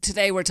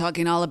Today we're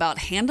talking all about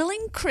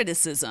handling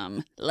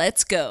criticism.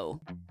 Let's go.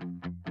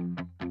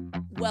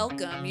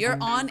 Welcome. You're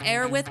on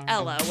air with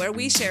Ella, where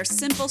we share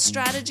simple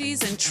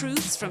strategies and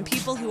truths from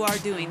people who are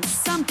doing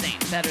something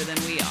better than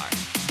we are.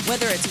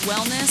 Whether it's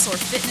wellness or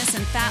fitness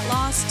and fat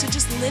loss, to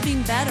just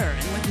living better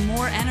and with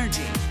more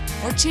energy,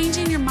 or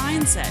changing your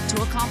mindset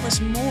to accomplish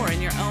more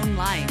in your own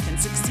life and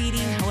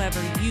succeeding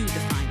however you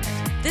define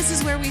it. This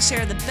is where we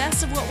share the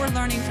best of what we're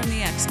learning from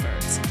the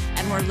experts,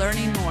 and we're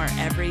learning more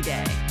every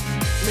day.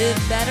 Live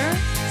better,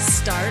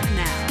 start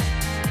now.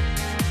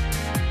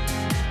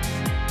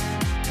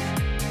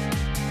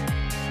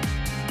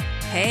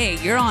 Hey,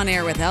 you're on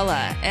air with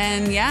Ella,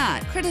 and yeah,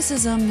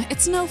 criticism,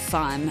 it's no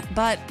fun,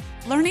 but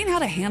learning how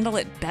to handle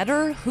it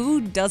better,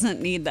 who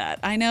doesn't need that?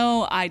 I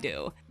know I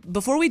do.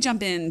 Before we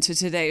jump into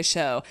today's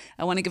show,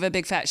 I want to give a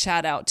big fat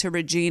shout out to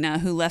Regina,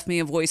 who left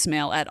me a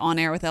voicemail at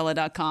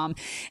onairwithella.com.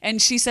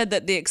 And she said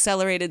that the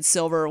Accelerated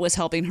Silver was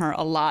helping her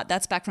a lot.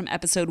 That's back from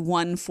episode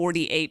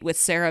 148 with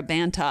Sarah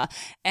Banta.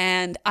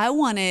 And I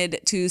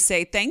wanted to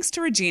say thanks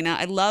to Regina.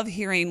 I love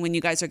hearing when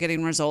you guys are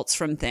getting results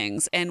from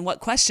things and what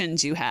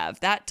questions you have.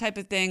 That type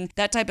of thing,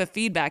 that type of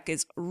feedback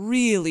is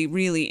really,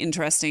 really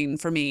interesting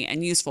for me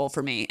and useful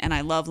for me. And I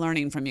love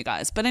learning from you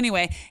guys. But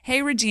anyway,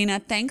 hey, Regina,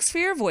 thanks for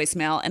your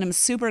voicemail. And I'm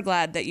super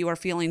glad that you are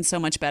feeling so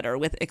much better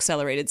with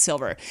Accelerated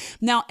Silver.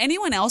 Now,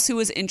 anyone else who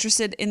is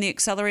interested in the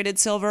Accelerated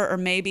Silver, or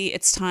maybe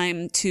it's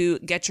time to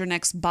get your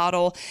next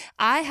bottle,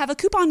 I have a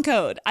coupon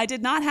code. I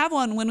did not have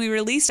one when we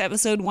released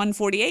episode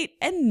 148,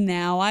 and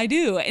now I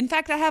do. In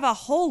fact, I have a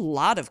whole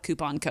lot of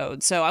coupon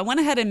codes. So I went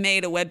ahead and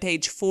made a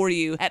webpage for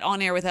you at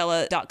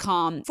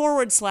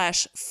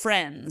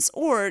onairwithella.com/friends,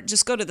 or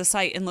just go to the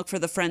site and look for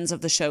the Friends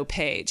of the Show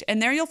page.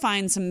 And there you'll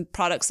find some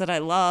products that I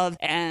love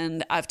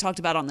and I've talked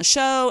about on the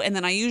show, and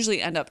then I usually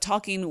end up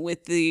talking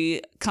with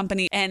the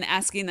company and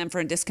asking them for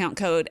a discount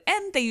code,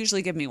 and they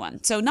usually give me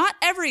one. So not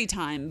every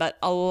time, but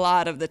a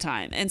lot of the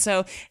time. And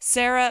so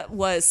Sarah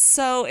was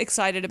so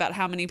excited about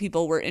how many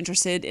people were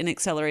interested in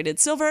Accelerated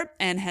Silver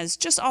and has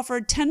just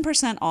offered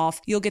 10% off.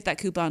 You'll get that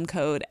coupon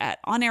code at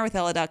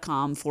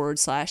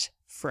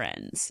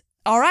onairwithella.com/friends.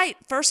 All right,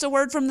 first a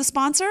word from the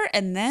sponsor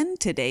and then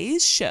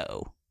today's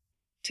show.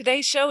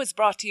 Today's show is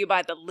brought to you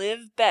by the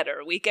Live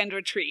Better Weekend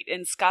Retreat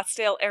in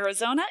Scottsdale,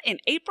 Arizona in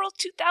April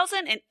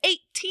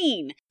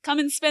 2018. Come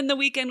and spend the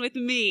weekend with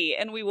me,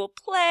 and we will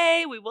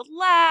play, we will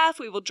laugh,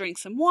 we will drink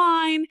some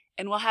wine,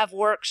 and we'll have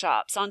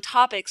workshops on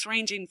topics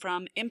ranging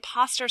from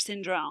imposter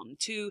syndrome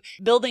to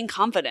building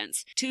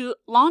confidence to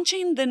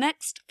launching the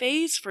next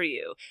phase for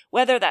you,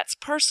 whether that's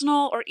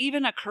personal or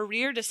even a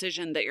career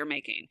decision that you're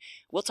making.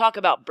 We'll talk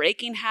about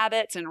breaking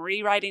habits and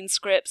rewriting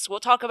scripts. We'll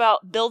talk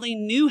about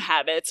building new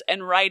habits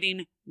and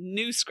writing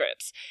new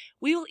scripts.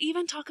 We will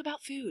even talk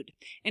about food.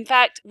 In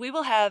fact, we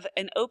will have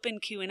an open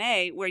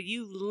Q&A where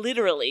you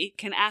literally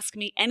can ask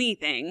me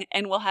anything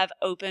and we'll have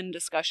open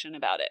discussion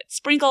about it.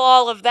 Sprinkle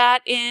all of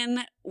that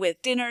in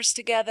with dinners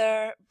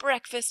together,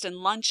 breakfast and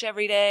lunch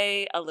every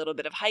day, a little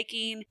bit of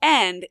hiking,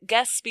 and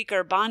guest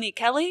speaker Bonnie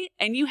Kelly,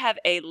 and you have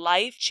a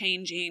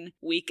life-changing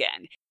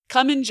weekend.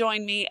 Come and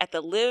join me at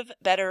the Live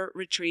Better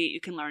Retreat.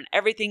 You can learn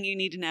everything you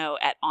need to know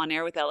at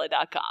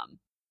onairwithella.com.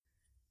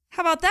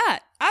 How about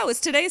that? I was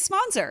today's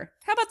sponsor.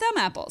 How about them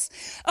apples?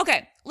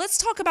 Okay, let's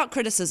talk about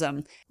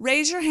criticism.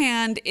 Raise your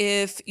hand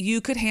if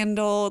you could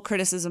handle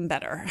criticism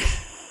better.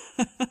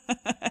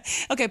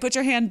 Okay, put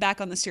your hand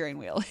back on the steering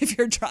wheel if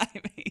you're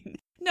driving.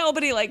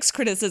 Nobody likes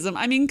criticism.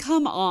 I mean,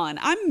 come on.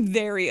 I'm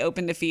very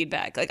open to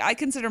feedback. Like, I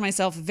consider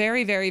myself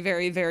very, very,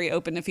 very, very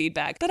open to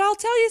feedback. But I'll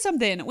tell you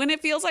something. When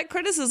it feels like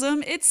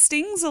criticism, it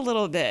stings a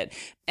little bit.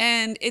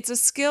 And it's a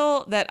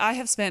skill that I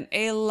have spent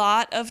a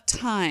lot of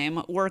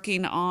time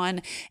working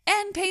on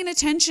and paying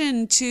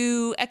attention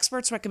to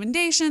experts'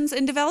 recommendations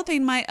and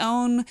developing my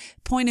own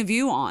point of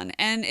view on.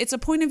 And it's a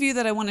point of view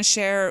that I want to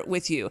share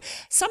with you.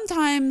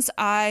 Sometimes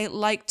I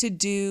like to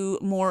do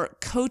more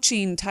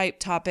coaching type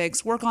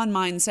topics, work on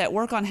mindset,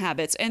 work on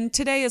habits, and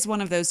today is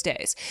one of those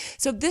days.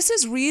 So this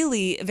is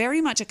really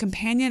very much a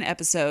companion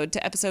episode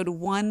to episode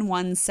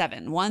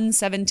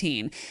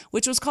 117,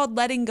 which was called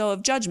Letting Go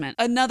of Judgment,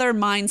 another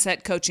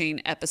mindset coaching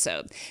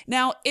episode.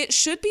 Now, it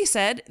should be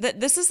said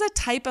that this is a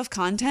type of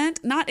content,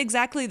 not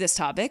exactly this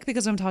topic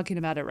because I'm talking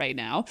about it right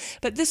now,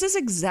 but this is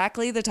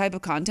exactly the type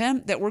of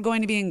content that we're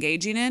going to be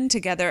engaging in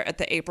together at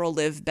the April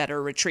Live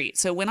Better Retreat.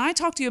 So when I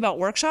talk to you about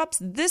workshops,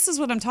 this is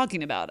what I'm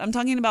talking about. I'm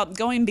talking about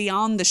going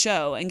beyond the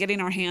show and getting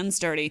our hands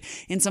dirty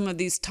in some of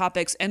these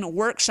topics and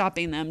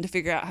workshopping them to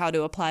figure out how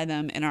to apply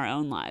them in our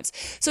own lives.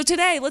 So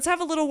today, let's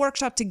have a little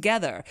workshop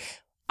together.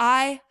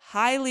 I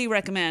highly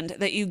recommend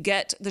that you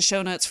get the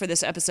show notes for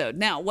this episode.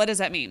 Now, what does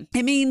that mean?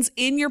 It means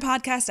in your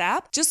podcast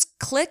app, just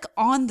click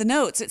on the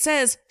notes. It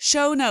says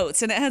show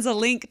notes and it has a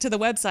link to the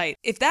website.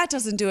 If that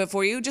doesn't do it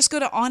for you, just go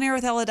to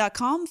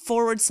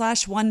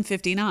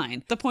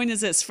onairwithella.com/159. The point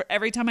is this, for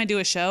every time I do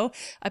a show,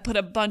 I put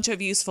a bunch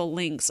of useful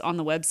links on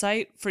the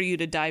website for you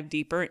to dive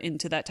deeper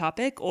into that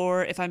topic.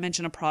 Or if I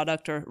mention a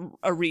product or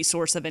a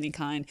resource of any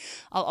kind,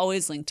 I'll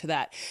always link to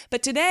that.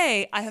 But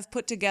today I have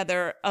put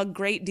together a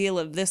great deal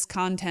of this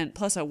content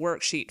plus a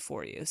worksheet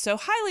for you. So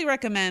highly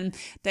recommend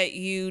that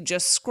you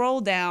just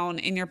scroll down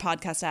in your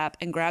podcast app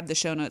and grab the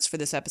show notes for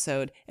this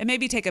episode and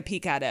maybe take a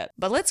peek at it.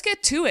 But let's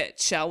get to it,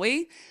 shall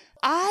we?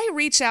 I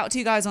reached out to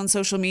you guys on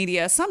social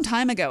media some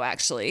time ago,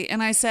 actually,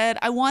 and I said,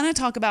 I want to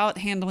talk about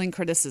handling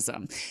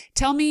criticism.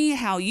 Tell me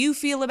how you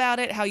feel about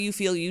it, how you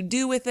feel you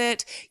do with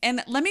it,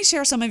 and let me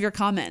share some of your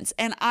comments.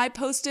 And I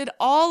posted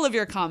all of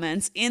your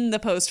comments in the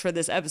post for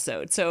this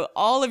episode. So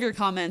all of your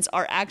comments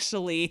are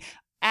actually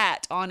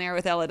at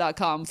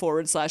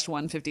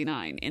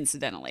onairwithella.com/159,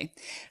 incidentally.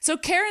 So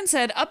Karen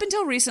said, up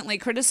until recently,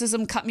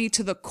 criticism cut me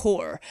to the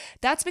core.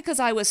 That's because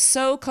I was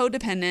so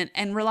codependent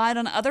and relied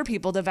on other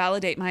people to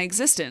validate my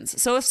existence.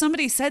 So if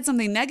somebody said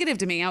something negative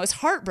to me, I was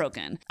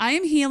heartbroken. I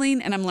am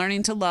healing and I'm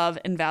learning to love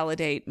and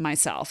validate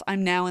myself.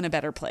 I'm now in a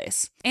better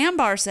place.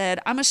 Ambar said,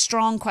 I'm a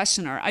strong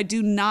questioner. I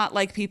do not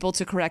like people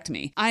to correct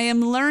me. I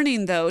am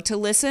learning, though, to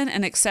listen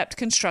and accept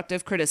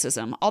constructive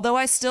criticism, although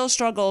I still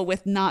struggle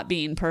with not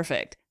being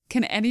perfect.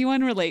 Can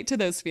anyone relate to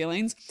those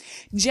feelings?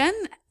 Jen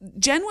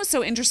was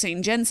so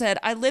interesting. Jen said,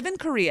 I live in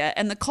Korea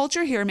and the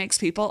culture here makes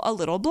people a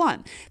little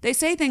blunt. They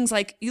say things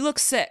like, you look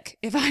sick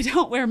if I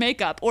don't wear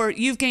makeup, or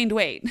you've gained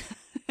weight.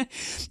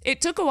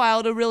 It took a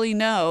while to really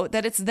know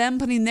that it's them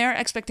putting their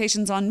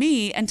expectations on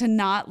me and to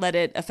not let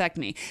it affect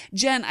me.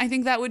 Jen, I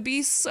think that would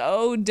be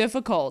so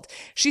difficult.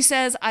 She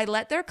says, I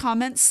let their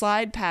comments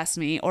slide past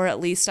me, or at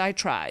least I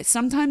try.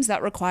 Sometimes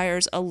that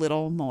requires a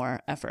little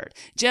more effort.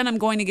 Jen, I'm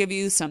going to give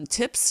you some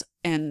tips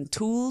and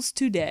tools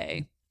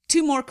today.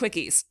 2 more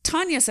quickies.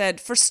 Tanya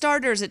said, for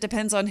starters, it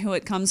depends on who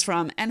it comes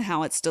from and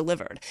how it's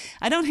delivered.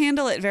 I don't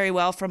handle it very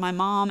well from my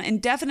mom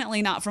and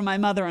definitely not from my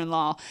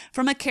mother-in-law.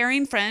 From a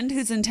caring friend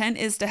whose intent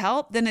is to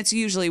help, then it's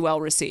usually well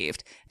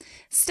received.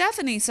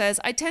 Stephanie says,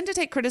 I tend to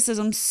take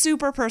criticism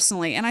super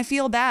personally and I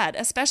feel bad,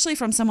 especially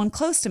from someone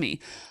close to me.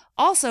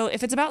 Also,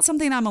 if it's about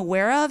something I'm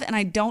aware of and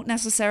I don't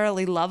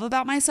necessarily love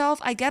about myself,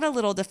 I get a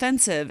little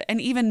defensive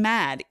and even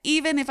mad,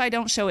 even if I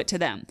don't show it to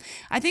them.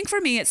 I think for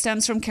me, it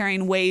stems from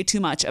caring way too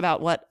much about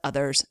what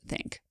others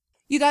think.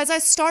 You guys, I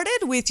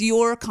started with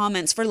your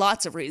comments for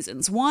lots of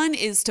reasons. One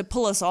is to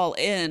pull us all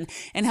in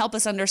and help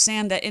us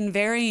understand that in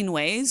varying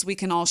ways, we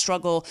can all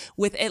struggle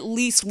with at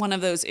least one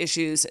of those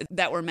issues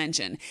that were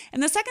mentioned.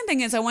 And the second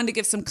thing is I wanted to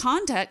give some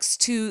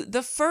context to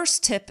the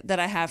first tip that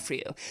I have for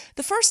you.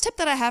 The first tip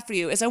that I have for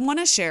you is I want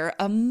to share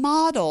a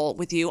model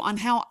with you on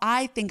how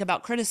I think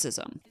about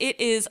criticism. It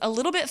is a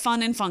little bit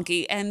fun and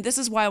funky, and this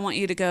is why I want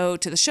you to go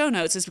to the show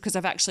notes, is because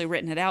I've actually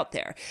written it out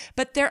there.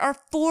 But there are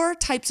 4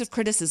 types of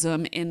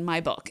criticism in my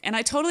book, and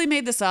I totally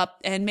made this up,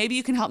 and maybe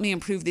you can help me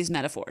improve these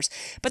metaphors.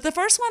 But the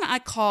first one I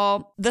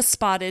call the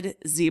spotted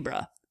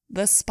zebra.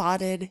 The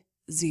spotted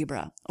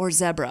zebra, or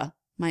zebra,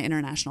 my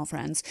international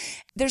friends.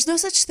 There's no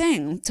such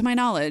thing, to my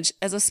knowledge,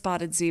 as a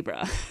spotted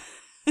zebra.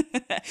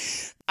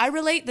 I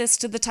relate this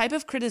to the type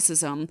of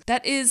criticism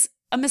that is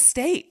a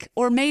mistake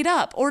or made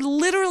up or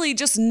literally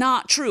just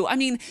not true. I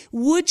mean,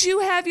 would you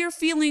have your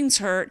feelings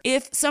hurt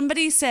if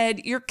somebody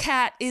said your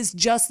cat is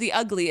just the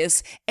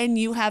ugliest and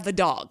you have a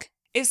dog?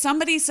 If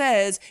somebody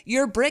says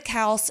your brick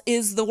house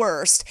is the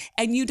worst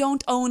and you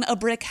don't own a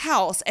brick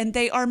house and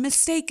they are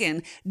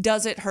mistaken,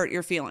 does it hurt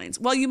your feelings?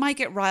 Well, you might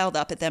get riled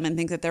up at them and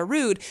think that they're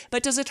rude,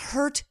 but does it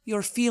hurt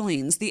your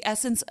feelings, the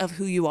essence of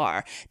who you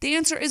are? The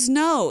answer is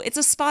no. It's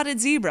a spotted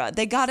zebra.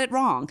 They got it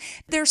wrong.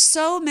 They're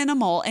so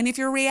minimal. And if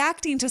you're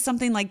reacting to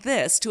something like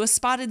this, to a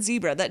spotted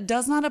zebra that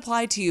does not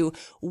apply to you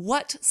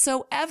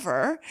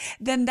whatsoever,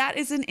 then that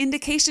is an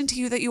indication to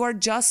you that you are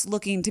just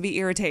looking to be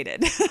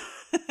irritated.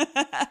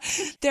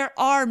 There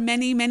are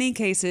many, many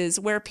cases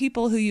where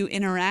people who you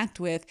interact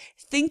with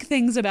think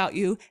things about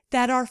you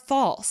that are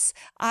false.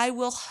 I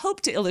will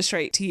hope to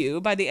illustrate to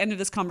you by the end of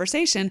this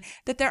conversation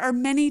that there are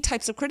many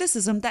types of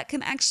criticism that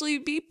can actually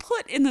be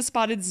put in the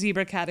spotted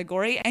zebra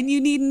category, and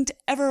you needn't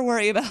ever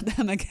worry about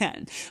them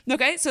again.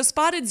 Okay, so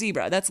spotted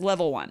zebra, that's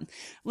level 1.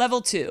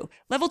 Level 2.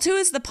 Level 2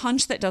 is the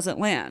punch that doesn't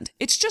land.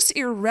 It's just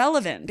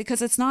irrelevant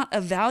because it's not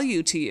a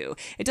value to you.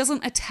 It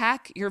doesn't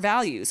attack your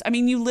values. I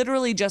mean, you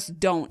literally just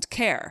don't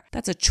care.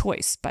 That's a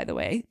choice, by the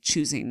way,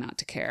 choosing not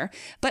to care.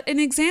 But an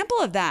example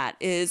of that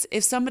is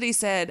if somebody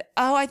said,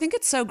 oh, I think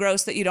it's so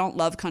gross that you don't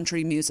love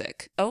country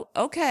music. Oh,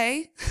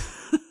 okay.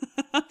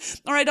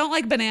 Or I don't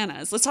like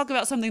bananas. Let's talk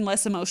about something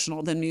less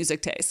emotional than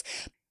music taste.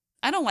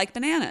 I don't like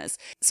bananas.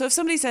 So if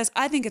somebody says,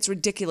 I think it's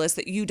ridiculous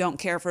that you don't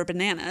care for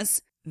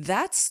bananas,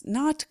 that's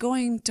not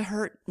going to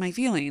hurt my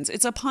feelings.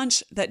 It's a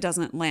punch that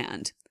doesn't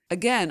land.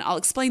 Again, I'll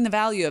explain the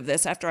value of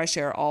this after I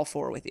share all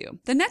 4 with you.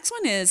 The next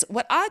one is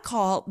what I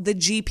call the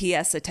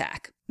GPS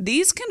attack.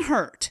 These can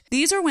hurt.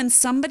 These are when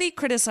somebody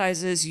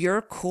criticizes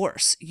your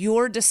course,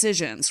 your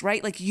decisions,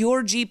 right? Like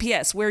your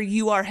GPS, where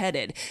you are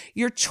headed,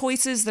 your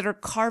choices that are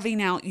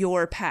carving out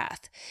your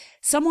path.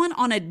 Someone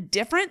on a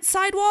different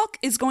sidewalk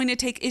is going to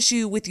take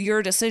issue with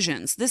your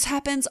decisions. This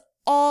happens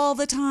all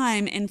the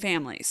time in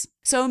families.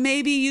 So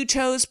maybe you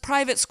chose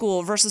private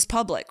school versus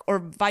public or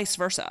vice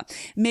versa.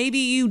 Maybe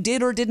you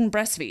did or didn't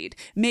breastfeed.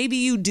 Maybe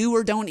you do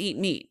or don't eat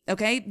meat.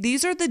 Okay.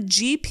 These are the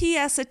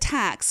GPS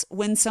attacks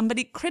when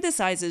somebody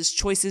criticizes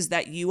choices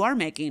that you are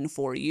making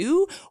for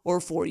you or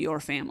for your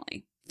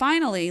family.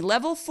 Finally,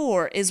 level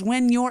 4 is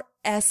when your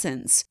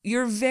essence,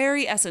 your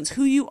very essence,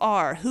 who you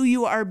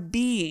are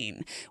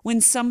being,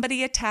 when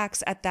somebody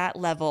attacks at that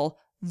level,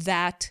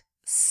 that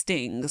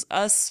stings,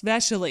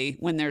 especially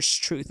when there's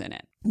truth in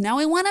it. Now,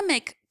 I want to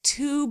make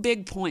 2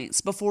 big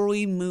points before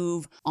we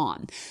move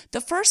on.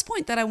 The first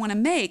point that I want to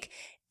make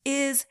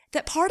is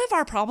that part of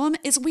our problem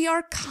is we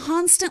are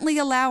constantly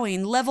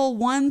allowing level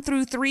 1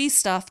 through 3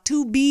 stuff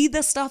to be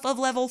the stuff of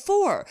level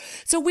 4.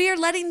 So we are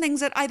letting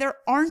things that either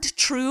aren't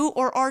true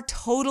or are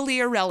totally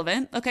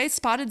irrelevant, okay,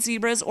 spotted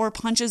zebras or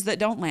punches that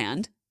don't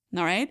land.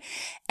 All right.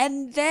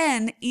 And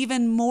then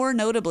even more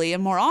notably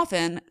and more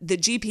often, the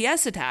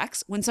GPS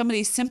attacks, when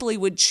somebody simply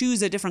would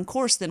choose a different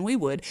course than we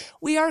would,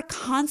 we are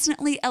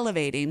constantly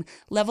elevating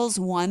levels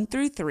 1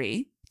 through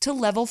 3 to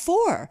level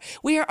 4.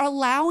 We are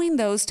allowing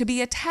those to be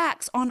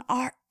attacks on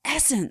our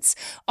essence,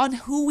 on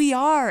who we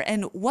are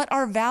and what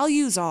our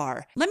values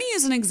are. Let me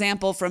use an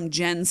example from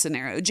Jen's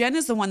scenario. Jen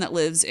is the one that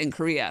lives in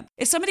Korea.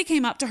 If somebody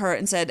came up to her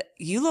and said,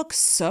 "You look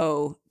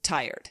so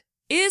tired,"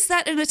 is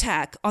that an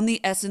attack on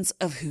the essence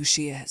of who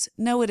she is?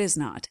 No, it is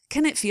not.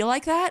 Can it feel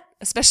like that?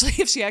 Especially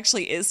if she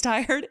actually is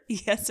tired?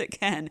 Yes, it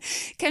can.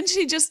 Can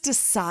she just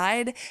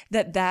decide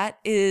that that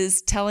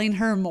is telling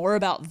her more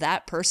about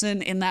that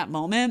person in that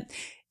moment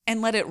and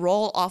let it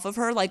roll off of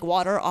her like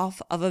water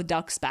off of a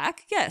duck's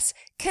back? Yes.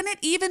 Can it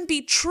even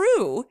be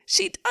true?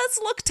 She does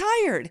look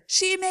tired.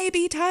 She may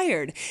be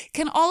tired.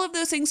 Can all of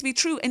those things be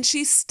true and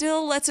she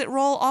still lets it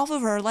roll off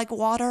of her like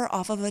water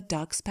off of a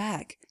duck's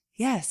back?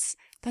 Yes.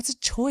 That's a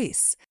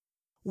choice.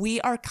 We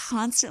are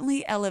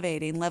constantly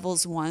elevating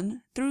levels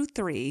 1 through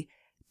 3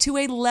 to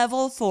a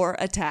level 4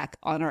 attack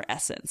on our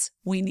essence.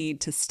 We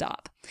need to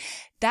stop.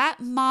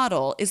 That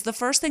model is the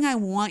first thing I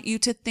want you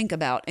to think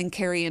about and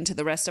carry into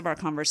the rest of our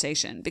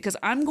conversation, because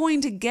I'm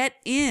going to get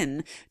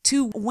in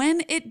to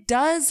when it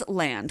does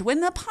land, when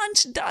the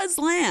punch does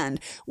land,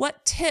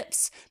 what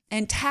tips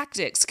and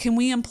tactics can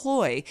we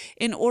employ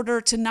in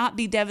order to not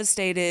be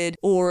devastated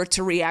or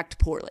to react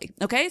poorly.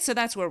 Okay, so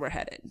that's where we're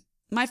headed.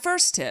 My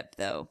first tip,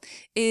 though,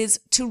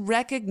 is to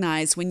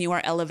recognize when you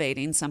are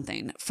elevating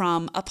something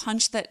from a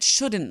punch that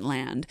shouldn't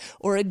land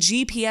or a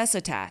GPS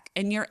attack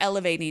and you're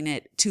elevating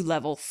it to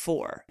level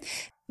 4.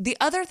 The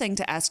other thing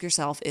to ask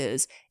yourself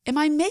is, am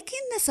I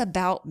making this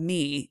about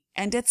me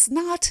and it's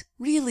not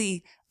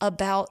really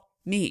about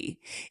me?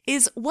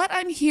 Is what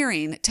I'm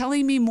hearing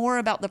telling me more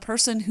about the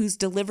person who's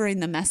delivering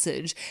the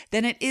message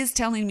than it is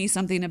telling me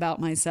something about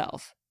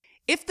myself?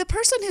 If the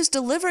person who's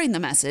delivering the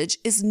message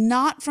is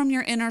not from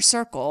your inner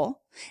circle,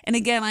 and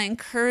again,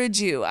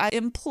 I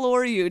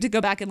implore you to go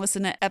back and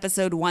listen to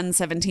episode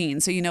 117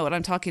 so you know what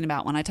I'm talking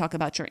about when I talk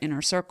about your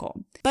inner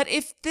circle. But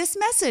if this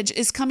message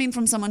is coming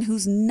from someone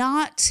who's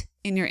not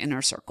in your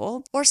inner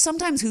circle, or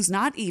sometimes who's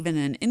not even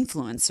an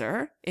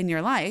influencer in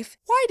your life,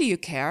 why do you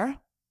care?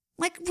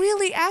 Like,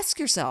 really ask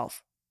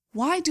yourself,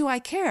 why do I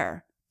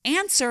care?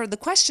 Answer the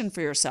question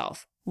for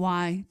yourself.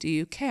 Why do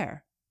you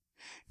care?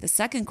 The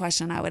second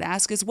question I would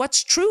ask is,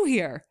 what's true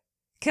here?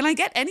 Can I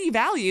get any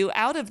value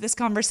out of this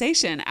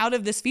conversation, out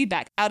of this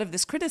feedback, out of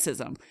this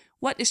criticism?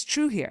 What is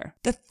true here?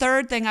 The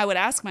third thing I would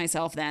ask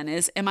myself then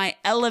is, am I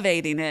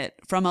elevating it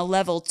from a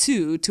level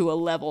 2 to a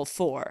level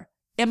 4?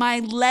 Am I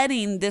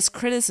letting this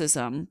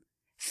criticism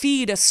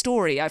feed a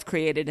story I've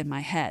created in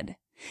my head?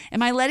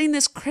 Am I letting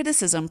this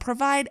criticism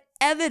provide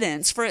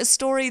evidence for a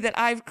story that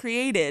I've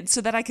created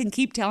so that I can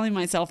keep telling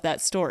myself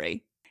that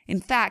story? In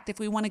fact, if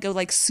we want to go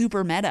like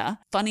super meta,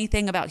 funny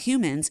thing about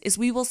humans is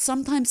we will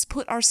sometimes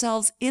put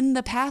ourselves in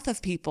the path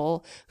of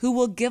people who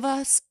will give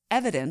us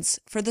evidence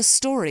for the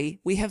story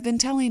we have been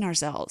telling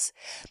ourselves.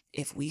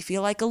 If we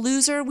feel like a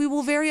loser, we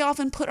will very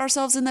often put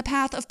ourselves in the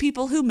path of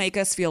people who make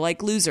us feel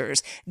like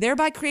losers,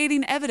 thereby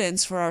creating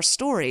evidence for our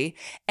story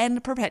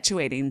and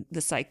perpetuating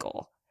the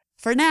cycle.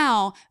 For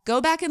now, go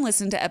back and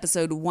listen to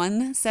episode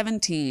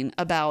 117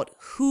 about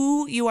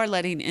who you are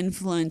letting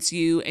influence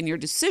you and your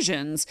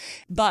decisions.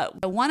 But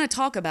I want to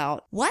talk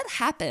about what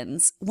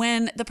happens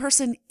when the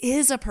person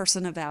is a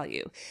person of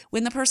value,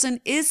 when the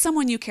person is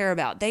someone you care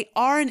about. They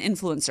are an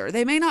influencer.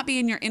 They may not be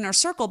in your inner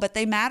circle, but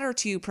they matter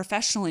to you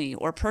professionally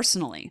or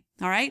personally.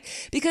 All right?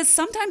 Because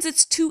sometimes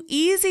it's too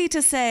easy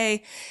to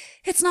say,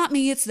 it's not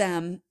me, it's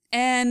them.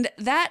 And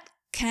that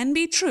can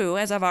be true,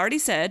 as I've already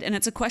said, and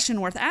it's a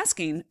question worth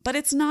asking, but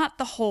it's not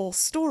the whole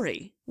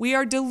story. We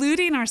are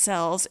deluding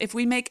ourselves if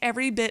we make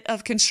every bit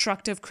of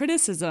constructive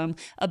criticism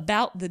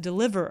about the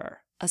deliverer,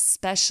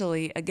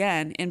 especially,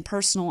 again, in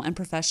personal and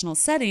professional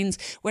settings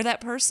where that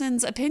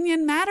person's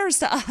opinion matters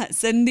to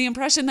us and the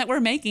impression that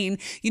we're making,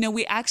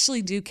 we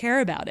actually do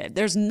care about it.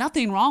 There's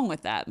nothing wrong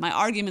with that. My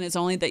argument is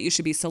only that you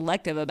should be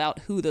selective about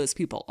who those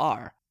people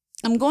are.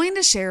 I'm going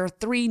to share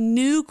 3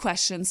 new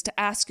questions to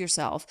ask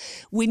yourself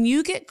when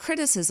you get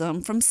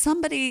criticism from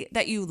somebody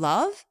that you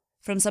love,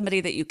 From somebody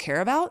that you care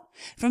about?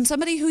 From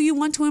somebody who you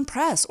want to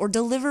impress or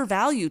deliver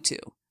value to?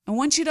 I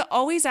want you to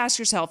always ask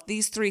yourself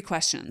these 3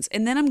 questions,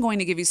 and then I'm going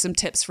to give you some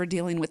tips for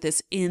dealing with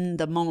this in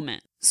the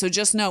moment. So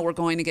just know we're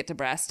going to get to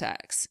brass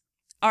tacks.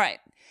 All right.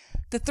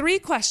 The 3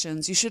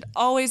 questions you should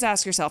always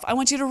ask yourself. I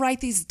want you to write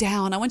these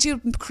down. I want you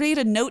to create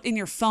a note in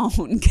your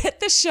phone. Get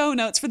the show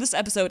notes for this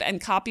episode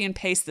and copy and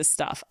paste this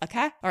stuff,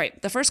 okay? All right.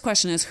 The first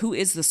question is, who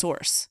is the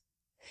source?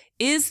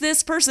 Is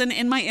this person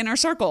in my inner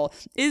circle?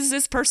 Is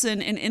this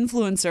person an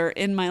influencer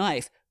in my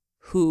life?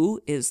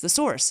 Who is the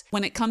source?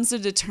 When it comes to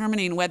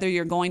determining whether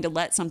you're going to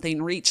let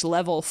something reach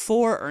level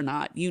 4 or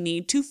not, you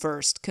need to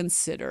first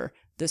consider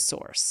the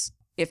source.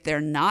 If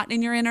they're not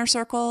in your inner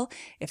circle,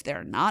 if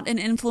they're not an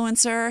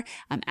influencer,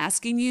 I'm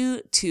asking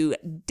you to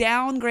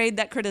downgrade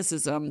that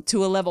criticism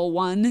to a level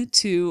 1,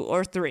 2,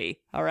 or 3,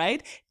 all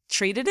right?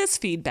 Treat it as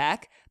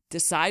feedback,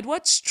 decide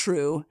what's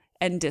true,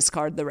 and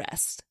discard the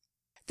rest.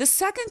 The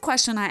second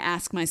question I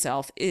ask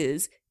myself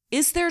is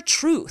there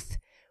truth?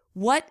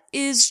 What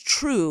is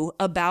true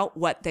about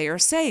what they are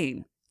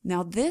saying?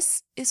 Now,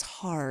 this is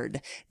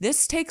hard.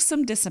 This takes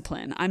some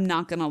discipline, I'm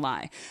not going to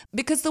lie,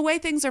 because the way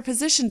things are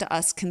positioned to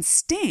us can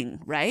sting,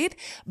 right?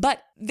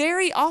 But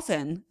very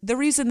often, the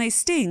reason they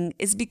sting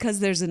is because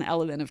there's an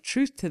element of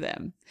truth to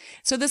them.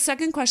 So the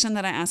second question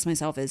that I ask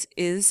myself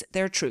is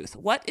there truth?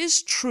 What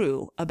is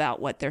true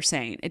about what they're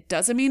saying? It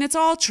doesn't mean it's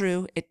all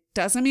true. It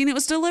doesn't mean it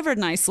was delivered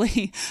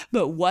nicely,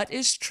 but what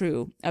is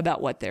true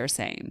about what they're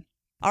saying?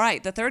 All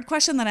right, the third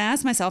question that I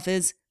ask myself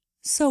is,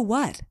 so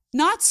what?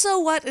 Not so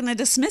what in a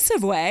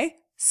dismissive way.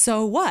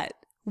 So what?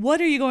 What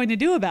are you going to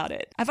do about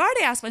it? I've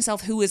already asked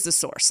myself, who is the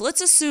source?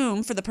 Let's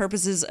assume for the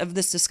purposes of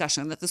this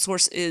discussion that the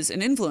source is an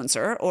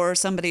influencer or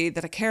somebody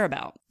that I care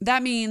about.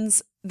 That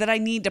means that I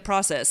need to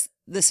process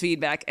this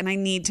feedback and I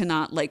need to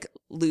not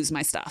lose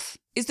my stuff.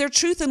 Is there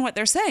truth in what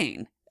they're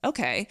saying?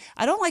 Okay,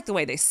 I don't like the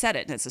way they said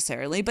it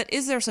necessarily, but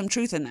is there some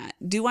truth in that?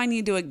 Do I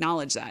need to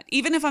acknowledge that?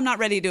 Even if I'm not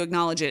ready to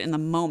acknowledge it in the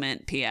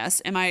moment,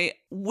 P.S., am I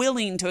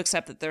willing to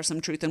accept that there's some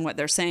truth in what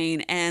they're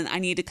saying and I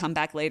need to come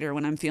back later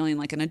when I'm feeling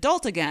like an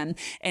adult again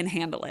and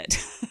handle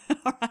it?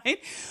 All right.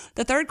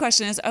 The third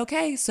question is,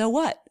 okay, so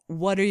what?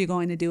 What are you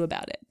going to do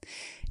about it?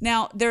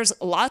 Now, there's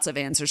lots of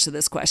answers to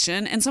this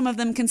question, and some of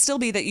them can still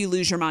be that you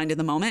lose your mind in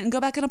the moment and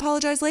go back and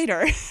apologize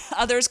later.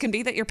 Others can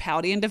be that you're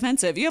pouty and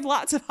defensive. You have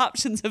lots of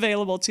options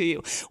available to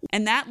you.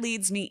 And that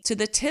leads me to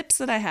the tips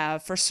that I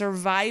have for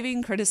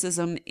surviving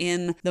criticism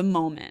in the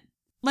moment.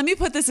 Let me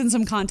put this in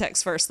some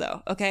context first,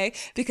 though, okay?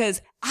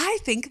 Because I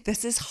think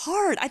this is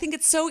hard. I think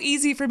it's so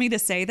easy for me to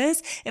say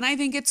this, and I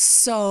think it's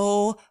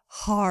so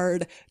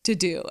hard to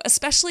do,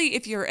 especially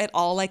if you're at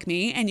all like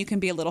me and you can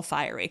be a little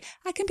fiery.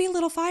 I can be a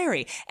little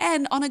fiery.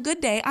 And on a good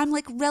day, I'm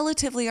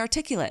relatively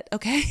articulate,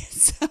 okay?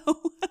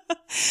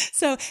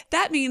 So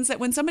that means that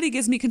when somebody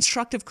gives me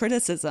constructive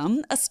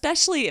criticism,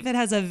 especially if it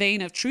has a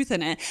vein of truth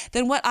in it,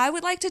 then what I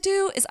would like to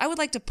do is I would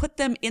like to put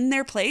them in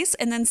their place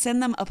and then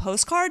send them a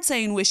postcard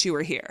saying, wish you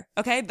were here.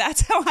 Okay.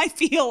 That's how I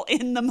feel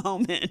in the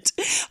moment.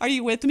 Are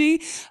you with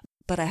me?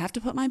 But I have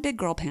to put my big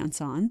girl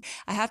pants on.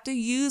 I have to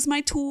use my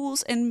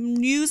tools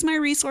and use my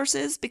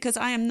resources because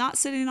I am not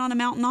sitting on a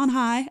mountain on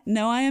high.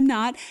 No, I am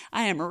not.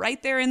 I am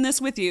right there in this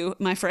with you,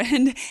 my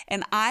friend.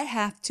 And I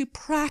have to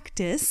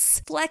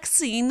practice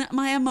flexing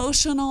my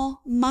emotional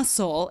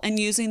muscle and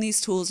using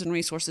these tools and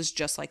resources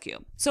just like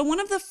you. So one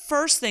of the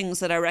first things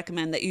that I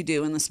recommend that you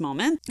do in this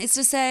moment is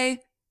to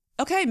say,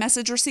 okay,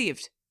 message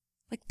received.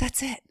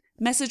 That's it.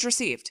 Message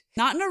received.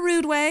 Not in a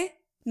rude way.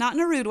 Not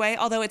in a rude way,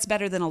 although it's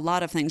better than a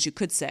lot of things you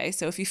could say.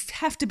 So if you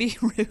have to be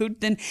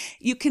rude, then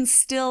you can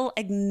still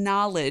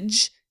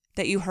acknowledge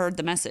that you heard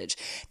the message.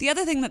 The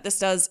other thing that this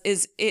does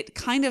is it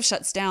kind of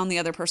shuts down the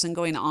other person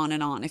going on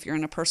and on if you're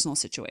in a personal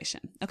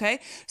situation,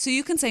 okay? So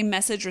you can say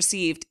message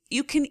received.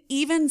 You can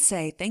even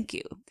say thank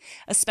you,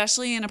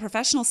 especially in a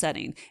professional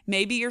setting.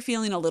 Maybe you're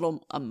feeling a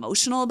little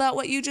emotional about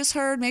what you just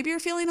heard. Maybe you're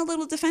feeling a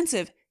little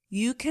defensive.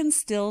 You can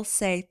still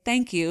say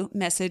thank you,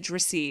 message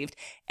received,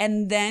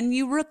 and then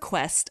you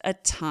request a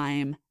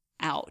time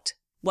out.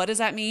 What does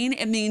that mean?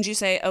 It means you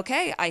say,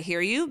 okay, I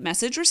hear you,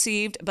 message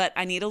received, but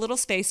I need a little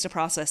space to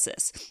process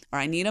this, or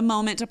I need a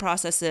moment to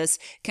process this.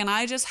 Can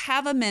I just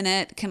have a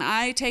minute? Can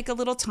I take a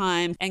little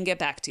time and get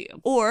back to you?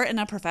 Or in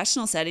a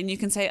professional setting, you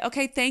can say,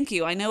 okay, thank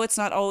you. I know it's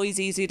not always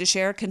easy to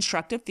share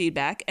constructive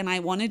feedback, and I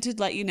wanted to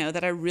let you know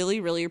that I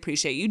really, really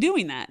appreciate you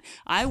doing that.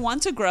 I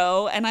want to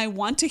grow and I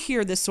want to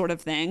hear this sort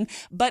of thing,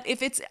 but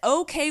if it's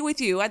okay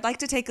with you, I'd like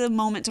to take a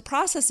moment to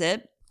process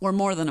it, or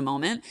more than a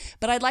moment,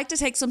 but I'd like to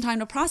take some time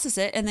to process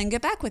it and then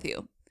get back with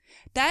you.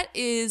 That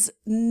is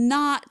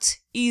not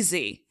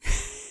easy,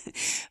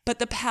 but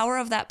the power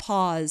of that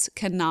pause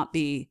cannot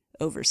be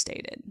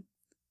overstated.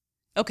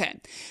 Okay,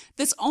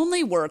 this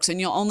only works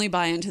and you'll only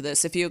buy into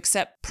this if you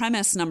accept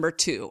premise number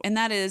 2, and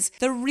that is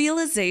the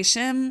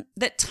realization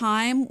that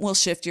time will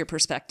shift your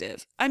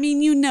perspective. I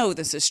mean, you know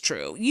this is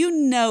true. You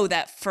know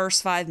that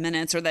first 5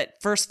 minutes or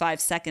that first 5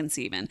 seconds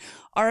even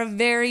are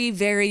very,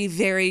 very,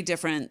 very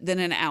different than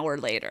an hour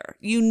later.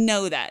 You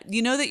know that.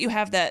 You know that you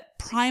have that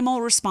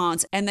primal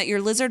response and that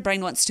your lizard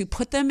brain wants to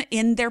put them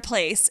in their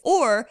place,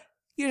 or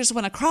you just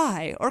want to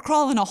cry or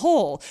crawl in a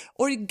hole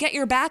or you get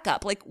your back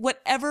up. Like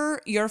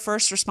whatever your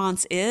first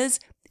response is,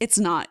 it's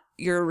not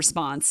your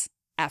response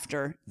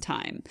after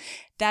time.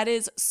 That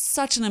is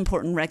such an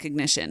important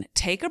recognition.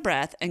 Take a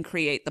breath and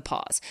create the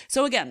pause.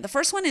 So again, the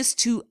first one is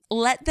to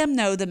let them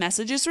know the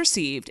message is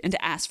received and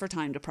to ask for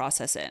time to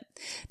process it.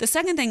 The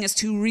second thing is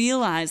to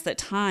realize that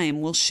time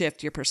will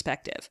shift your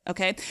perspective.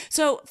 Okay.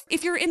 So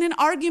if you're in an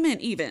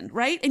argument even,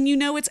 right, and you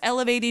know it's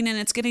elevating and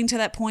it's getting to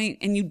that point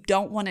and you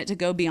don't want it to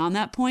go beyond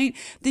that point,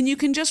 then you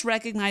can just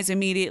recognize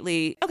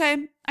immediately,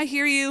 okay, I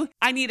hear you.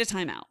 I need a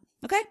timeout.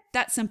 Okay.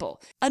 That's simple.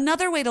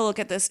 Another way to look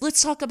at this,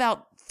 let's talk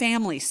about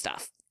family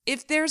stuff.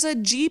 If there's a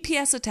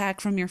GPS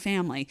attack from your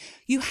family,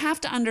 you have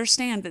to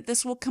understand that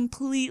this will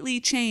completely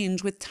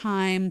change with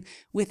time,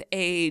 with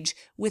age,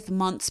 with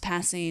months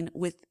passing,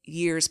 with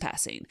years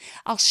passing.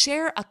 I'll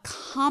share a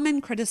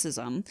common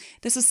criticism.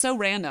 This is so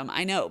random,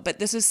 I know, but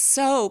this is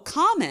so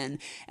common.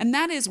 And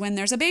that is when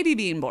there's a baby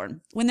being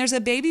born. When there's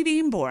a baby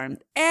being born,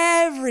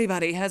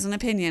 everybody has an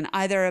opinion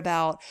either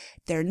about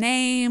their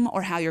name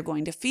or how you're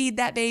going to feed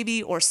that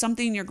baby or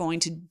something you're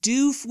going to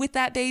do with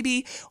that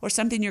baby or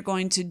something you're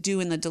going to do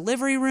in the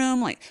delivery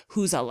room, like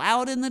who's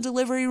allowed in the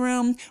delivery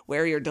room,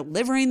 where you're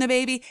delivering the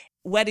baby.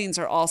 Weddings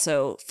are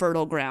also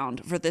fertile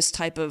ground for this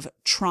type of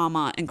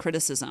trauma and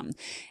criticism.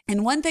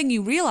 And one thing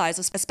you realize,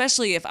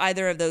 especially if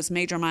either of those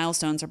major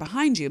milestones are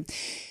behind you,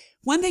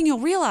 one thing you'll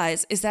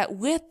realize is that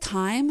with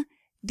time,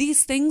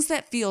 these things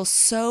that feel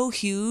so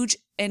huge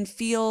and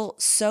feel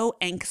so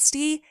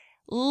angsty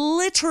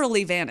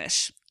literally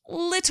vanish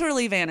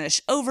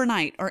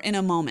overnight or in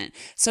a moment.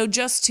 So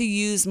just to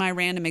use my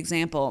random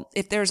example,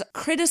 if there's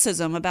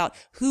criticism about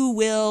who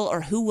will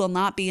or who will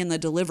not be in the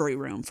delivery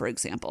room, for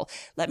example,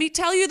 let me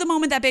tell you the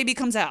moment that baby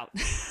comes out.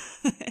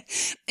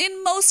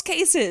 In most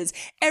cases,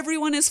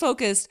 everyone is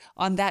focused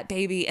on that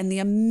baby and the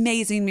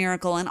amazing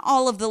miracle and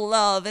all of the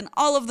love and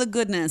all of the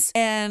goodness,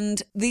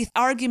 and the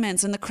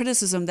arguments and the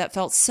criticism that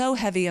felt so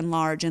heavy and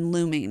large and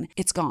looming,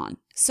 it's gone.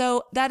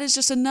 So that is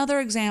just another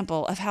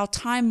example of how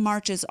time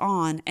marches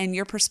on and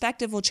your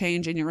perspective will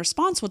change and your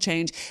response will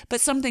change,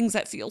 but some things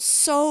that feel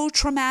so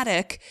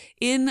traumatic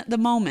in the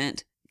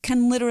moment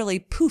can literally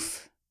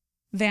poof,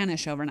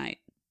 vanish overnight.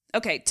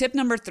 Okay, tip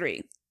number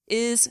 3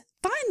 is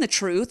find the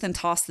truth and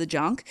toss the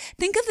junk.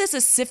 Think of this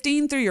as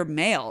sifting through your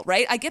mail,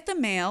 right? I get the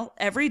mail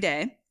every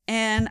day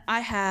and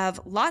I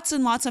have lots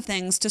and lots of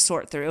things to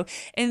sort through,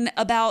 and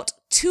about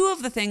 2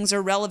 of the things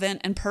are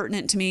relevant and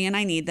pertinent to me and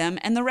I need them,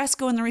 and the rest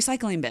go in the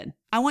recycling bin.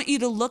 I want you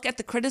to look at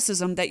the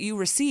criticism that you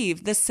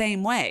receive the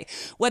same way,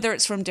 whether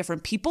it's from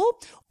different people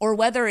or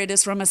whether it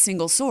is from a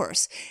single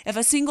source. If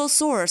a single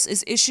source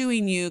is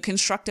issuing you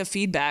constructive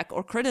feedback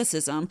or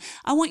criticism,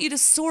 I want you to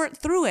sort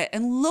through it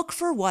and look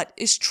for what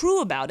is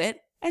true about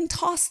it and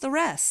toss the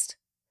rest.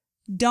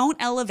 Don't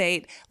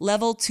elevate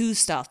level 2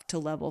 stuff to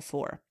level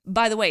 4.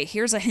 By the way,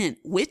 here's a hint.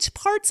 Which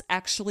parts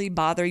actually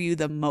bother you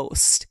the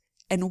most?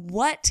 And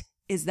what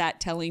is that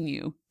telling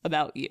you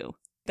about you?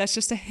 That's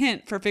just a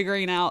hint for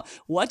figuring out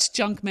what's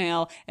junk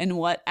mail and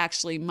what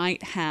actually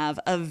might have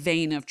a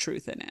vein of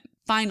truth in it.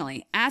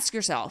 Finally, ask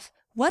yourself,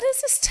 what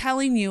is this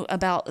telling you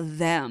about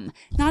them?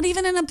 Not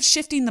even in a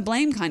shifting the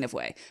blame kind of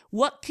way.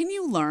 What can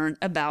you learn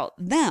about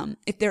them?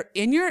 If they're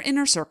in your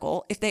inner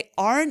circle, if they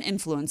are an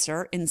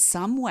influencer in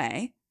some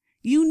way,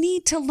 you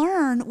need to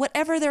learn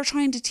whatever they're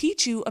trying to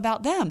teach you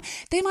about them.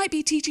 They might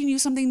be teaching you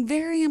something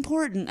very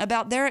important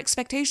about their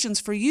expectations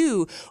for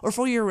you or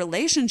for your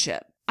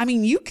relationship. I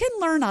mean, you can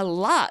learn a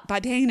lot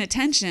by paying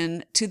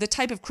attention to the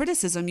type of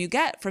criticism you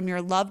get from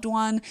your loved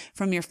one,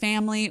 from your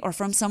family, or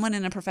from someone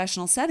in a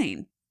professional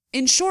setting.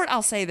 In short,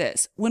 I'll say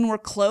this. When we're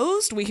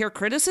closed, we hear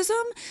criticism,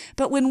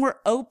 but when we're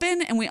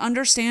open and we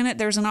understand that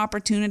there's an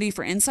opportunity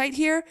for insight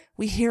here,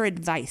 we hear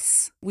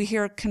advice. We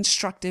hear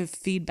constructive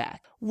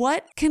feedback.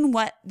 What can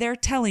what they're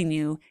telling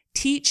you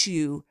teach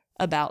you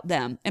about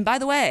them? And by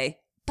the way,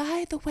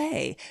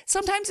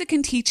 sometimes it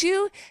can teach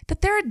you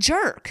that they're a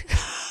jerk.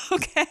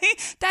 Okay?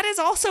 That is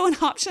also an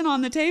option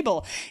on the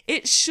table.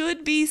 It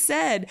should be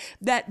said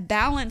that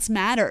balance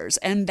matters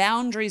and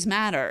boundaries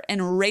matter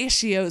and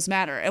ratios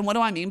matter. And what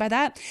do I mean by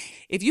that?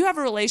 If you have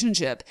a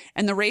relationship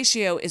and the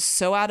ratio is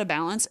so out of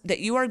balance that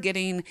you are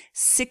getting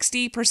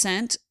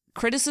 60%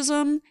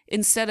 criticism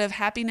instead of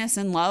happiness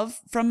and love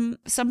from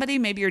somebody,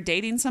 maybe you're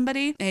dating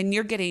somebody and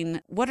you're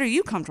getting, what are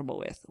you comfortable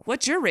with?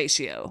 What's your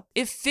ratio?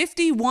 If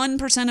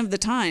 51% of the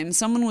time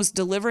someone was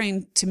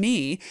delivering to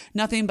me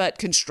nothing but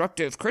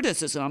constructive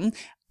criticism,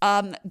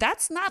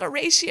 that's not a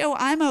ratio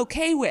I'm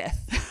okay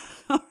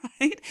with. All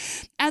right.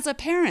 As a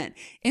parent,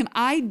 am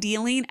I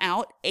dealing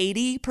out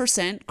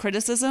 80%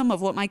 criticism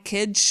of what my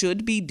kid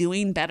should be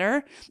doing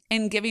better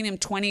and giving him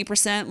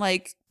 20%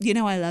 like,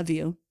 I love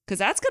you? Because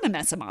that's going to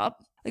mess him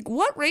up. Like,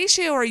 what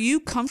ratio are you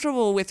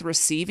comfortable with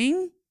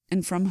receiving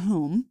and from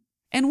whom?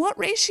 And what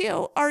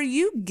ratio are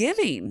you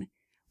giving?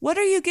 What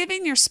are you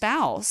giving your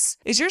spouse?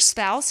 Is your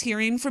spouse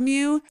hearing from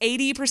you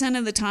 80%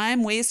 of the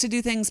time ways to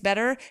do things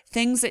better,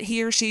 things that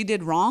he or she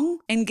did wrong,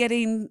 and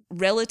getting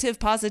relative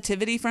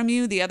positivity from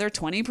you the other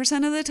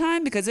 20% of the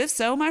time? Because if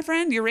so, my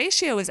friend, your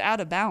ratio is out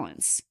of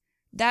balance.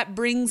 That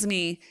brings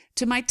me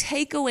to my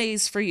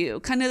takeaways for you,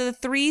 kind of the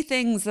 3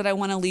 things that I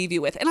want to leave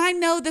you with. And I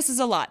know this is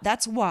a lot.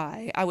 That's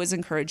why I was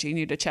encouraging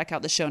you to check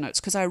out the show notes,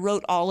 because I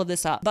wrote all of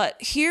this up.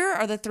 But here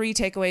are the 3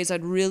 takeaways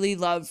I'd really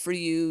love for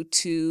you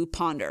to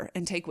ponder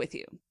and take with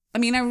you. I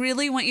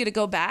really want you to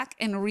go back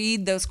and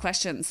read those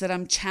questions that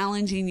I'm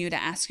challenging you to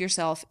ask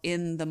yourself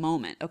in the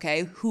moment,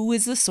 okay? Who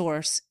is the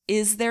source?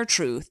 Is there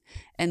truth?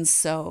 And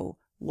so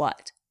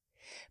what?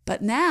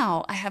 But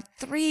now I have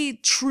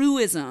 3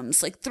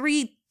 truisms, like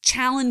 3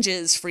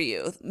 challenges for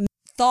you,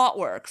 thought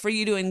work for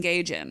you to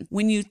engage in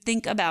when you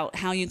think about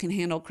how you can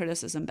handle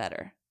criticism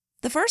better.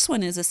 The first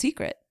one is a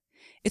secret.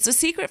 It's a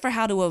secret for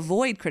how to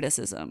avoid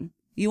criticism.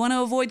 You want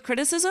to avoid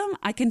criticism?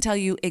 I can tell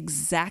you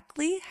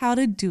exactly how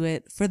to do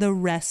it for the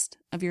rest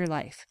of your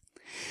life.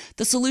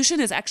 The solution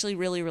is actually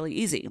really, really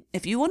easy.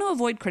 If you want to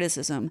avoid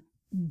criticism,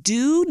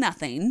 do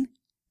nothing,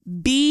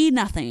 be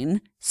nothing,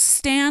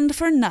 stand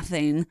for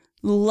nothing,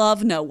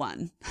 love no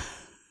one.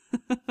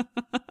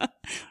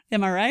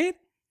 Am I right?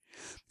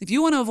 If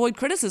you want to avoid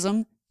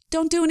criticism,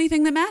 don't do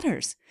anything that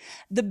matters.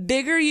 The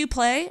bigger you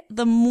play,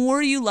 the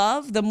more you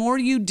love, the more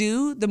you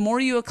do, the more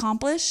you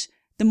accomplish,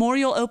 the more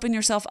you'll open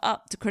yourself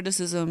up to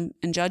criticism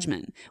and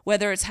judgment,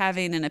 whether it's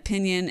having an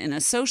opinion in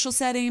a social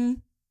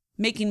setting,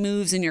 making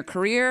moves in your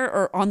career,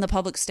 or on the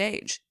public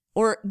stage,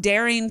 or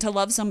daring to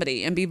love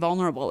somebody and be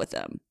vulnerable with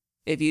them.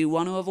 If you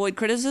want to avoid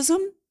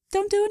criticism,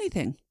 don't do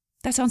anything.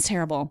 That sounds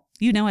terrible.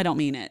 You know I don't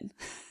mean it.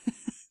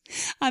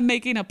 I'm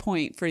making a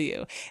point for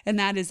you, and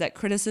that is that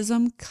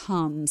criticism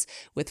comes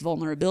with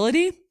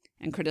vulnerability,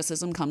 and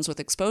criticism comes with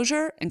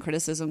exposure, and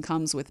criticism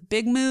comes with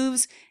big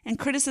moves, and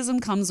criticism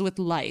comes with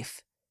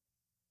life.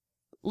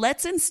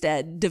 Let's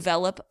instead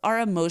develop our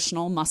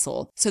emotional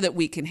muscle so that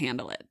we can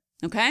handle it,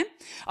 okay?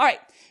 All right,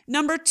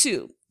 number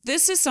 2.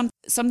 This is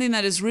something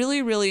that is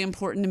really, really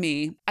important to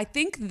me. I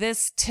think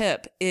this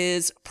tip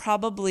is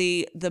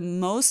probably the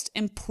most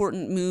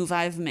important move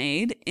I've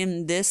made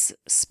in this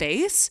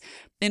space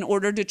in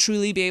order to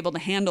truly be able to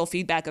handle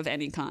feedback of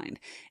any kind.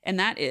 And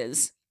that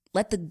is,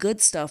 let the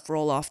good stuff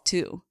roll off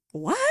too.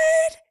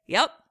 What?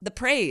 Yep, the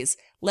praise.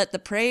 Let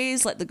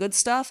the good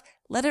stuff,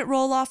 let it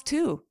roll off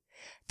too.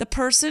 The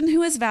person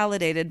who is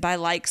validated by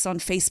likes on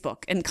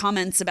Facebook and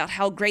comments about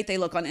how great they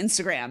look on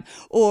Instagram,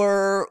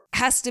 or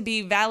has to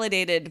be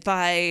validated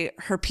by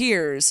her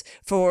peers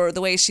for the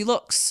way she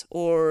looks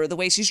or the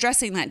way she's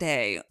dressing that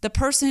day. The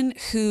person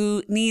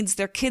who needs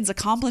their kids'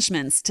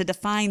 accomplishments to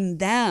define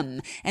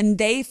them and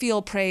they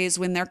feel praised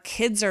when their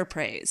kids are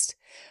praised.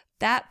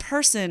 That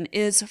person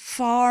is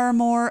far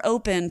more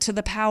open to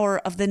the power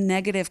of the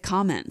negative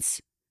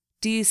comments.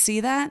 Do you see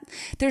that?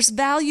 There's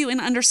value in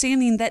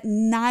understanding that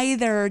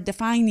neither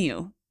define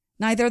you,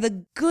 neither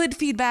the good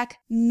feedback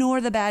nor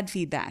the bad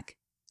feedback.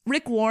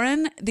 Rick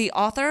Warren, the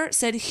author,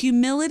 said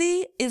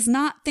humility is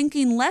not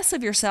thinking less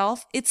of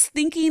yourself, it's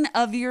thinking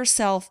of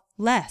yourself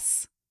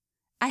less.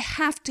 I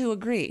have to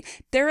agree.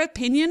 Their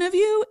opinion of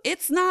you,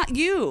 it's not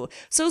you.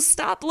 So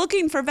stop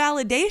looking for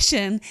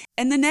validation,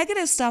 and the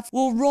negative stuff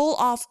will roll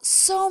off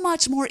so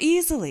much more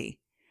easily.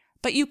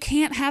 But you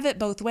can't have it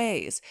both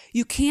ways.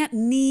 You can't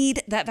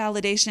need that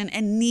validation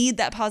and need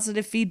that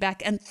positive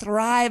feedback and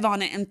thrive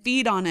on it and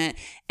feed on it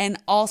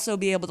and also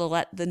be able to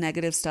let the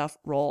negative stuff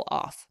roll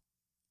off.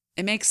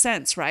 It makes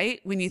sense, right?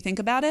 When you think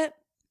about it,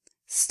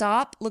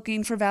 stop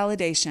looking for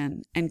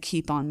validation and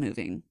keep on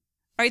moving.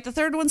 All right, the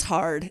third one's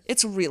hard.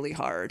 It's really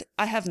hard.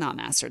 I have not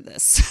mastered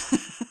this.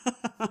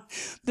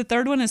 The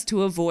third one is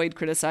to avoid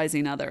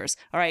criticizing others.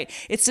 All right,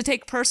 it's to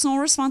take personal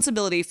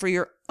responsibility for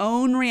your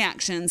own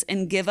reactions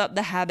and give up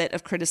the habit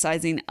of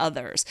criticizing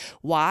others.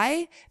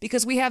 Why?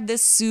 Because we have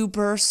this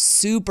super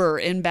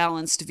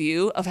imbalanced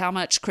view of how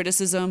much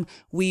criticism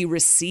we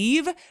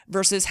receive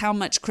versus how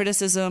much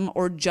criticism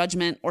or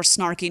judgment or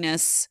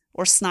snarkiness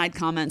or snide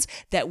comments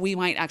that we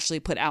might actually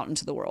put out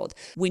into the world.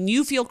 When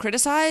you feel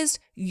criticized,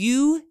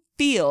 you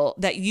feel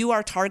that you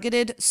are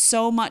targeted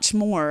so much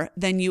more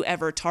than you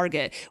ever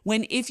target.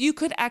 When if you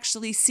could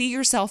actually see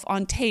yourself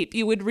on tape,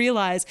 you would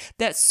realize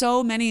that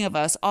so many of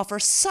us offer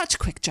such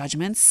quick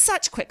judgments,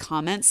 such quick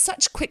comments,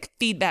 such quick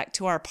feedback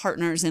to our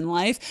partners in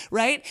life,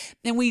 right?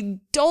 And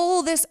we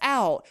dole this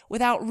out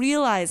without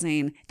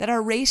realizing that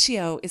our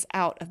ratio is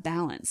out of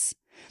balance.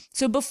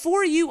 So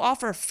before you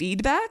offer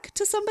feedback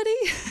to somebody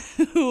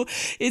who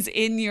is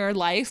in your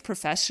life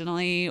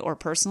professionally or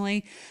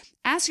personally,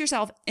 ask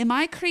yourself, am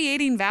I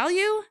creating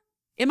value?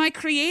 Am I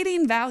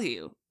creating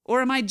value?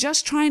 Or am I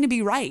just trying to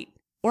be right?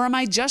 Or am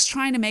I just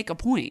trying to make a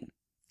point?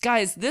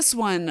 Guys, this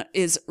one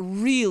is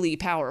really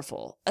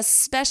powerful,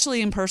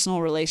 especially in personal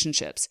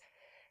relationships.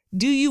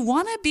 Do you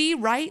want to be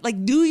right?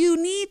 Like, do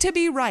you need to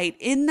be right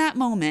in that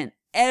moment,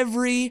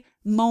 every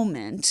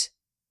moment?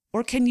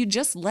 Or can you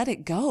just let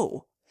it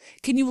go?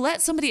 Can you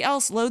let somebody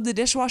else load the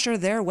dishwasher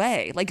their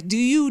way? Like, do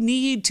you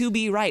need to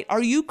be right?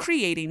 Are you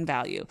creating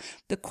value?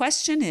 The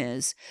question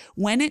is,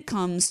 when it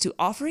comes to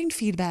offering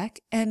feedback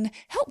and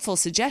helpful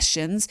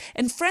suggestions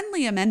and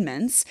friendly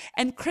amendments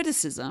and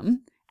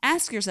criticism,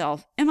 ask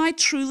yourself, am I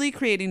truly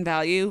creating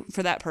value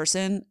for that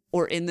person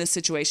or in this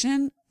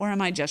situation, or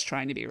am I just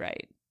trying to be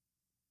right?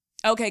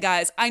 Okay,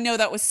 guys, I know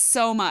that was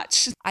so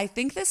much. I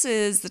think this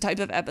is the type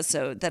of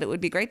episode that it would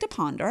be great to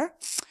ponder.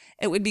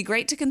 It would be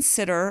great to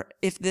consider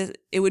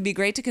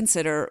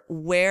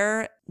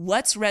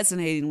what's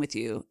resonating with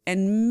you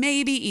and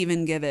maybe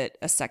even give it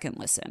a second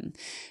listen.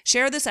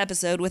 Share this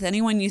episode with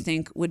anyone you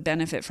think would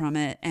benefit from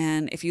it.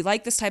 And if you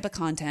like this type of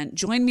content,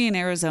 join me in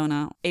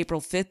Arizona,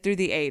 April 5th through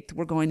the 8th.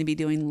 We're going to be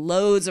doing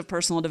loads of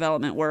personal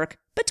development work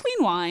between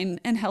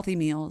wine and healthy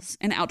meals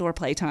and outdoor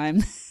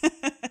playtime.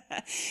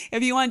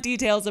 If you want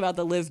details about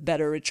the Live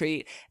Better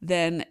retreat,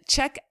 then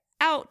check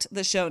out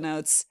the show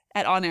notes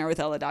at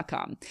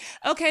onairwithella.com.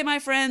 Okay, my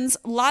friends,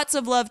 lots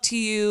of love to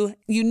you.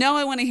 You know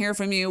I want to hear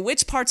from you.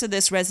 Which parts of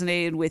this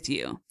resonated with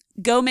you?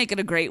 Go make it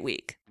a great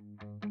week.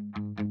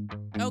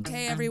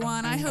 Okay,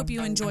 everyone, I hope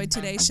you enjoyed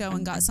today's show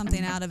and got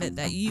something out of it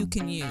that you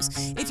can use.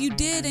 If you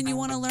did and you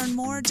want to learn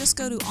more, just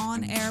go to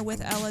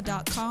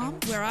onairwithella.com,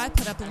 where I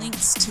put up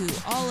links to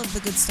all of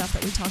the good stuff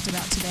that we talked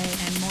about today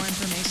and more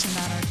information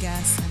about our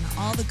guests and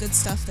all the good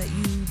stuff that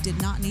you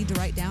did not need to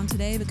write down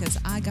today because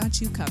I got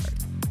you covered.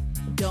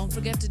 Don't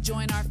forget to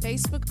join our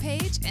Facebook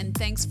page, and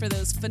thanks for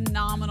those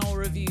phenomenal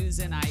reviews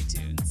in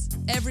iTunes.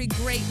 Every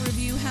great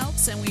review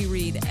helps, and we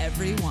read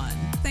every one.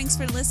 Thanks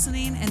for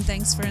listening, and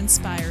thanks for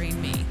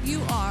inspiring me.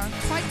 You are,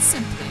 quite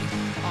simply,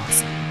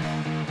 awesome.